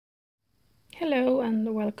Hello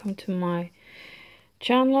and welcome to my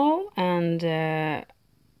channel, and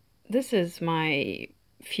this is my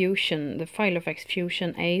Fusion, the Filofax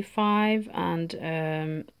Fusion A5, and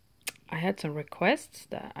I had some requests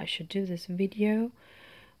that I should do this video,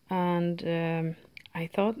 and I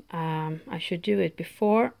thought I should do it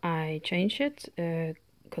before I change it,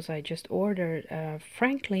 because I just ordered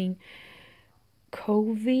Franklin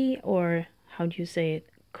Covey, or how do you say it,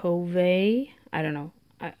 Covey? I don't know.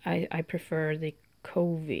 I prefer the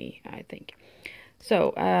Covey, I think.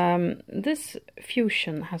 So this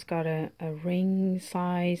Fusion has got a ring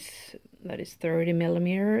size that is 30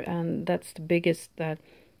 millimeter, and that's the biggest that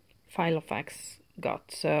Filofax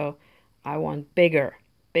got. So I want bigger,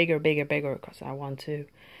 because I want to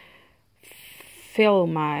fill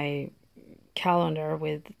my calendar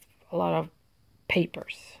with a lot of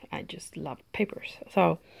papers. I just love papers.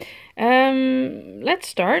 So let's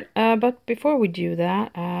start, but before we do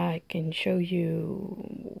that, I can show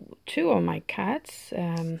you two of my cats.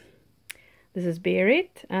 This is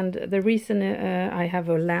Berit, and the reason I have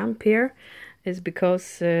a lamp here is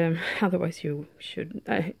because otherwise you should,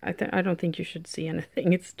 I don't think you should see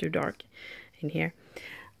anything. It's too dark in here.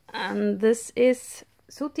 And this is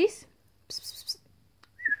Sotis.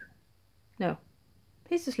 No,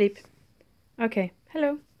 he's asleep. Okay,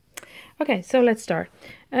 hello. Okay, so let's start.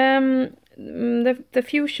 The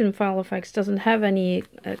Fusion Filofax doesn't have any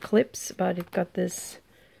clips, but it got this,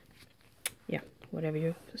 yeah, whatever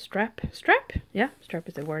you, strap? Yeah, strap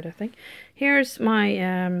is the word, I think. Here's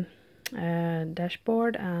my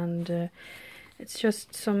dashboard, and it's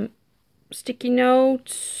just some sticky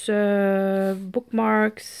notes,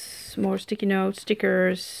 bookmarks, more sticky notes,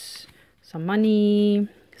 stickers, some money,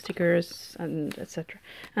 stickers, and etc.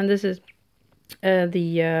 And this is what do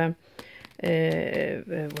you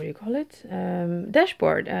call it,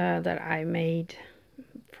 dashboard that I made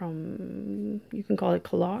from, you can call it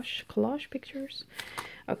collage pictures.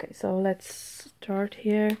 Okay, so let's start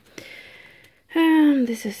here.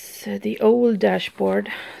 This is the old dashboard,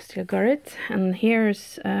 still got it, and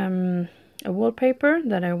here's a wallpaper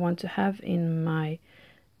that I want to have in my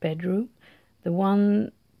bedroom. The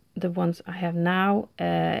ones I have now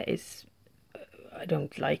is, I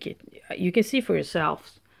don't like it. You can see for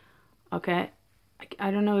yourselves. Okay,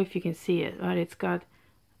 I don't know if you can see it, but it's got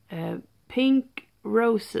pink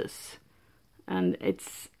roses, and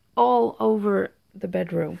it's all over the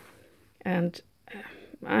bedroom, and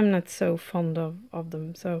I'm not so fond of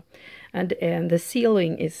them. So, and the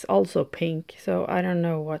ceiling is also pink. So I don't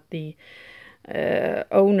know what the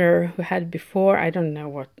owner who had before, I don't know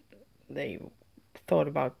what they thought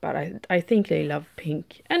about, but I think they love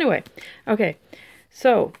pink. Anyway, okay,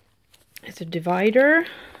 so it's a divider.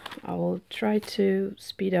 I will try to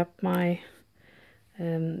speed up my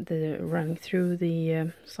the running through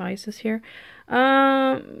the sizes here.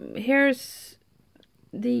 Here's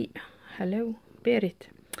the, hello Berit,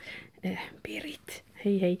 Berit,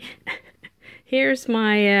 hey. Here's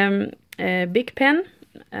my big pen,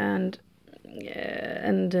 and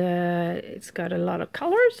it's got a lot of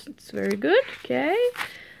colors. It's very good. Okay,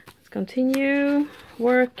 let's continue.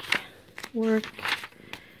 Work.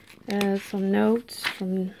 Some notes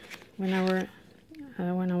from when I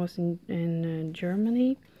was in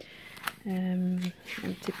Germany.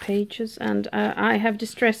 Empty pages, and I have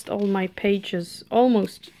distressed all my pages,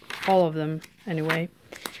 almost all of them anyway.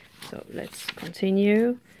 So let's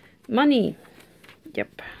continue. Money.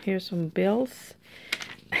 Yep, here's some bills.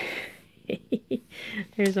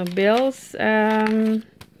 Here's some bills. The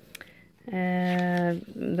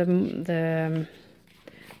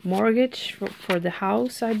mortgage for the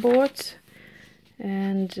house I bought,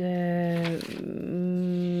 and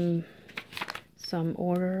some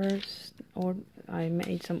orders, or I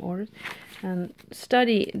made some orders. And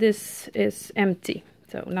study, this is empty,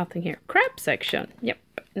 so nothing here. Crap section. Yep.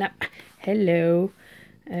 No. Hello.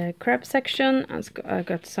 Crap section. I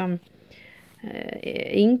got some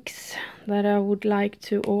inks that I would like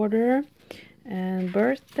to order, and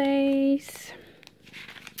birthdays,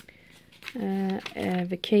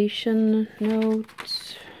 vacation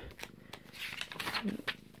notes,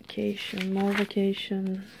 more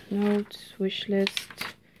vacation notes, wish list,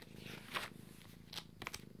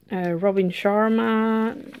 Robin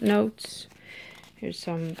Sharma notes. Here's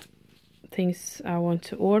some things I want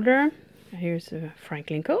to order. Here's a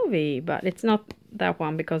Franklin Covey, but it's not that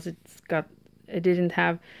one because it didn't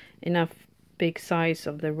have enough big size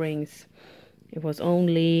of the rings. It was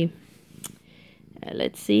only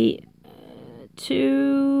let's see,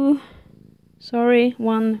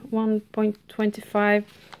 1.25.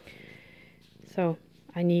 So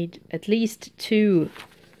I need at least 2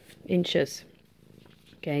 inches.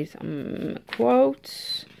 Okay, some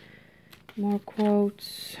quotes, more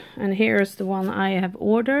quotes, and here's the one I have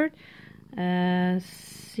ordered.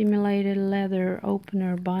 Simulated leather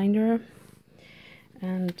opener binder,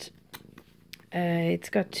 and it's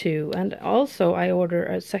got 2, and also I order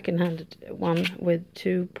a second-hand one with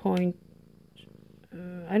 2 point.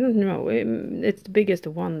 I don't know. It's the biggest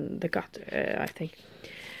one they got, I think.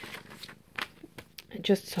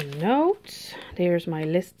 Just some notes. There's my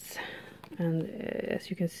lists, and as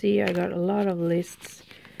you can see, I got a lot of lists.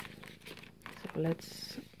 So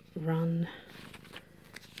let's run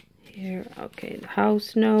here. Okay, the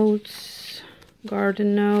house notes,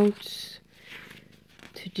 garden notes,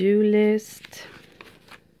 to-do list,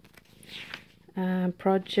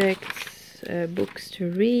 projects, books to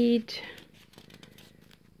read.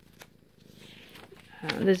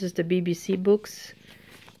 This is the BBC books,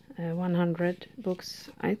 100 books.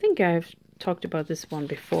 I think I've talked about this one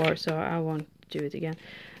before, so I won't do it again.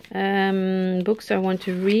 Books I want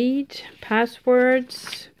to read,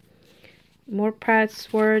 passwords, more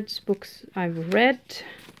passwords, books I've read.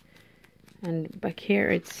 And back here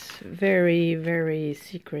it's very, very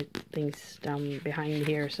secret things down behind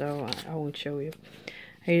here, so I won't show you.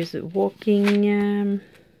 I use walking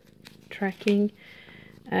tracking.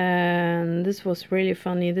 And this was really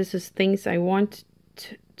funny. This is things I want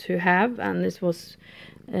to have, and this was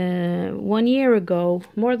 1 year ago,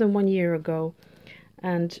 more than 1 year ago,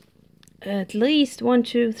 and at least 1,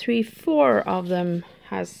 2, 3, 4 of them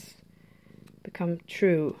has become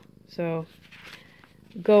true. So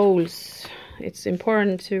goals, it's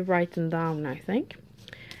important to write them down, I think.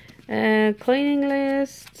 Cleaning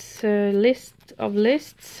lists, list of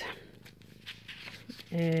lists.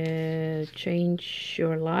 Change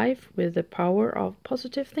your life with the power of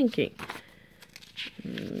positive thinking.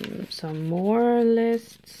 Some more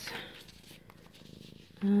lists.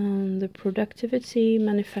 The productivity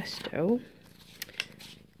manifesto.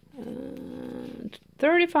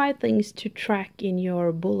 35 things to track in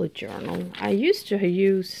your bullet journal. I used to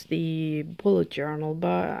use the bullet journal,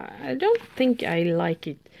 but I don't think I like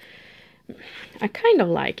it. I kind of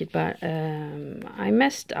like it, but I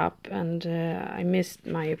messed up, and I missed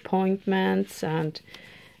my appointments, and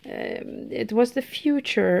it was the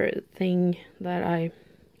future thing that I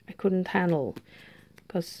couldn't handle,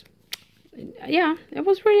 because yeah, it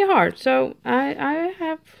was really hard. So I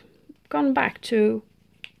have gone back to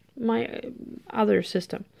my other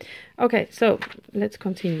system. Okay, so let's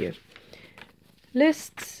continue.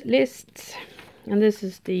 Lists, and this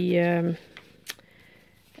is the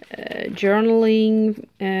journaling,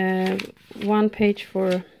 1 page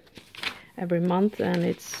for every month, and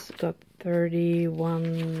it's got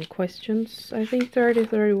 31 questions, I think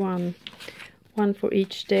 31, one for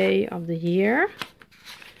each day of the year.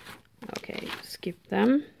 Okay, skip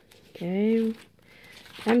them. Okay,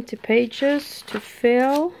 empty pages to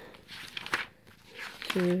fill.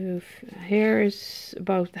 Here is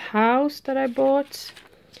about the house that I bought.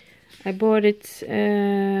 I bought it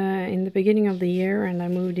in the beginning of the year, and I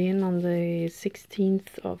moved in on the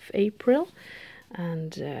 16th of April,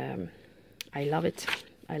 and I love it.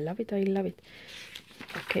 I love it.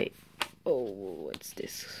 Okay. Oh, what's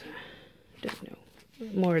this? Don't know.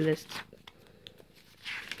 More lists.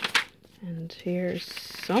 And here's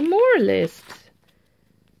some more lists.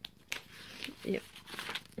 Yep.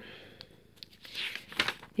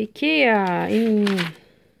 IKEA.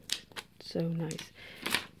 So nice.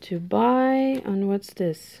 To buy, and what's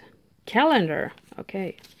this? Calendar.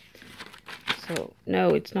 Okay. So,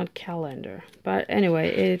 no, it's not calendar. But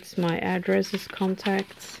anyway, it's my addresses,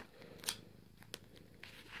 contacts.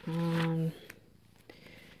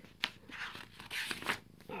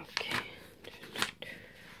 Okay.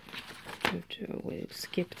 We'll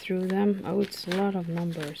skip through them. Oh, it's a lot of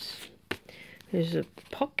numbers. There's a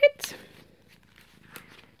pocket.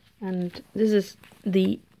 And this is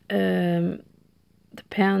the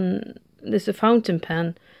pen. This is a fountain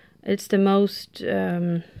pen. It's the most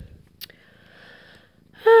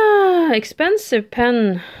expensive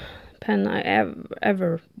pen I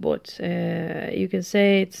ever bought. You can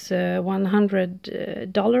say it's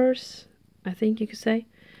 $100, I think you could say,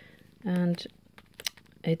 and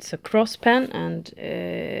it's a cross pen, and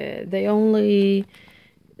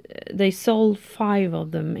they sold 5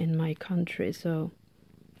 of them in my country, so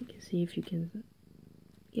you can see if you can.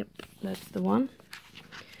 Yep, that's the one.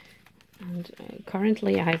 And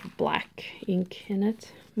currently I have black ink in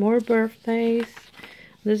it. More birthdays.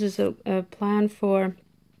 This is a plan for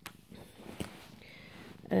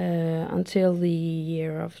until the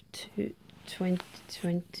year of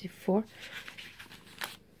 2024.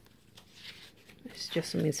 It's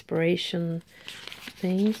just some inspiration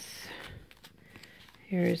things.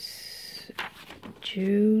 Here's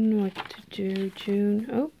June, what to do, June,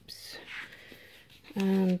 oops.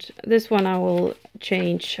 And this one I will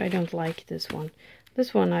change, I don't like this one.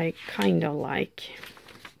 This one I kind of like.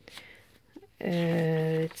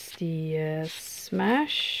 It's the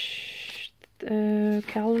Smash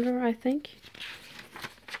calendar, I think.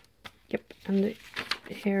 Yep, and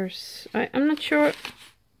here's, I'm not sure.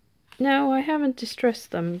 No, I haven't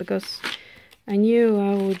distressed them because I knew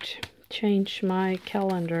I would change my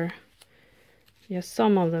calendar. Yes,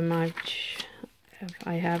 some of them I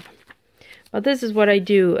have. But this is what I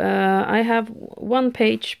do. I have one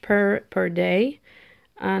page per day,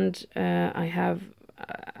 and I have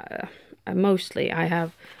mostly I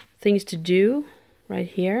have things to do right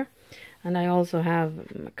here, and I also have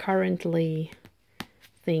currently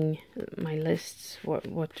my lists. What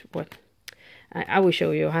I will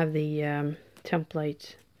show you. I have the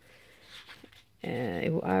template. I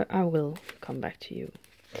will come back to you.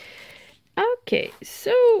 Okay,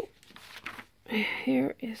 so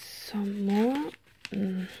here is some more.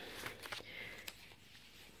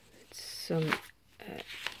 Some.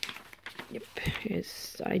 Yep.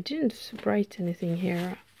 I didn't write anything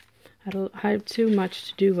here. I have too much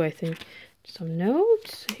to do, I think. Some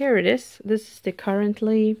notes. Here it is. This is the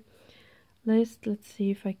currently list. Let's see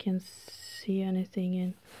if I can see anything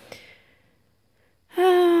in.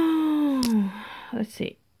 Oh, let's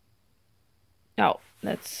see. Oh,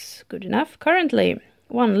 that's good enough. Currently,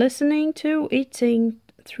 1. Listening. 2. Eating.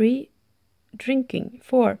 3. Drinking.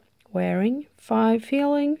 4. Wearing. 5.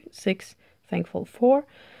 Feeling. 6. Thankful for.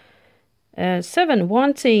 7.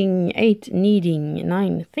 Wanting. 8. Needing.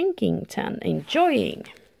 9. Thinking. 10. Enjoying.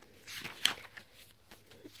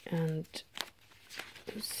 And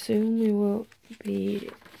soon we will be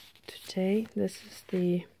today. This is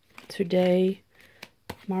the today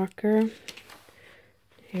marker.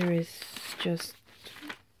 Here is just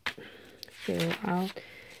fill out.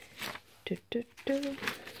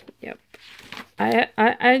 Yep.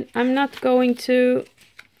 I'm not going to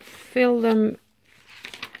fill them.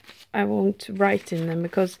 I won't write in them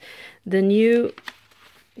because the new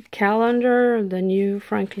calendar, the new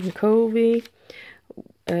Franklin Covey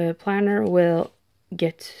planner will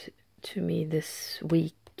get to me this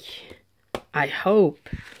week. I hope.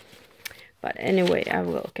 But anyway, I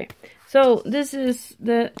will. Okay. So this is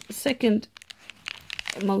the second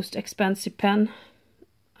most expensive pen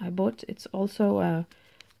I bought. It's also a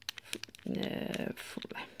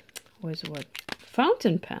what's the word?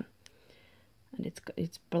 Fountain pen, and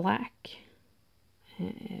it's black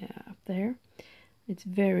up there. It's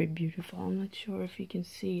very beautiful. I'm not sure if you can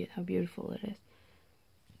see it, how beautiful it is,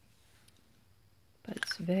 but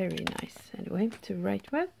it's very nice anyway to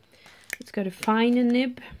write with. It's got a fine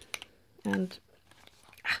nib, and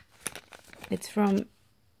it's from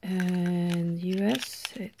the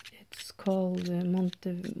US. It's called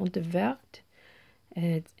Monteverde.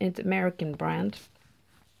 It's an American brand.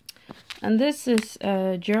 And this is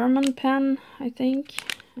a German pen, I think.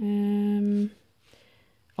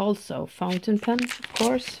 Also fountain pen, of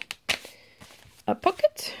course. A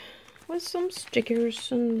pocket with some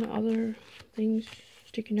stickers and other things,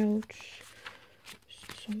 sticky notes,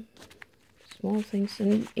 some small things.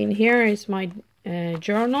 And in here is my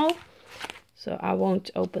journal. So I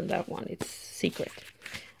won't open that one, it's secret.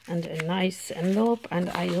 And a nice envelope, and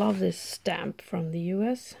I love this stamp from the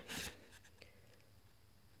US.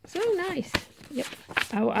 So nice. Yep.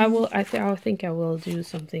 I think I will do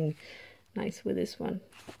something nice with this one.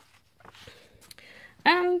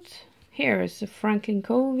 And here is a Franklin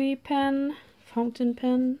Covey pen, fountain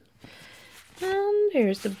pen. And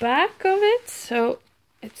here's the back of it. So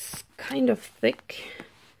it's kind of thick.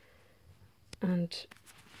 And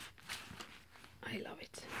I love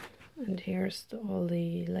it. And here's all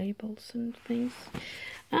the labels and things.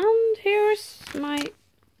 And here's my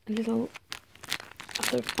little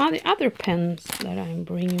other pens that I'm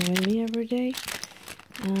bringing with me every day.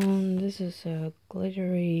 And this is a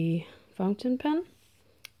glittery fountain pen.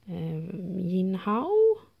 Yin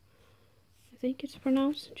Hao, I think it's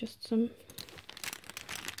pronounced. Just some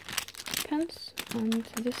pens. And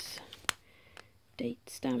this date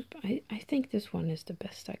stamp. I think this one is the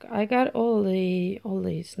best. I got all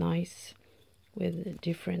these nice with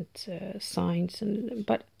different signs,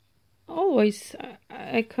 but always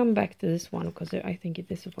I come back to this one because I think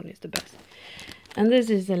this one is the best. And this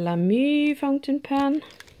is a Lamy fountain pen,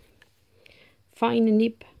 fine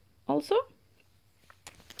nib also.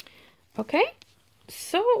 Okay,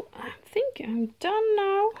 so I think I'm done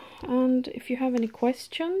now. And if you have any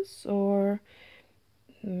questions or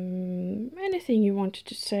anything you wanted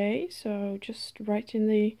to say, so just write in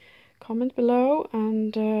the comment below,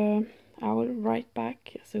 and I will write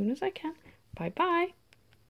back as soon as I can. Bye bye.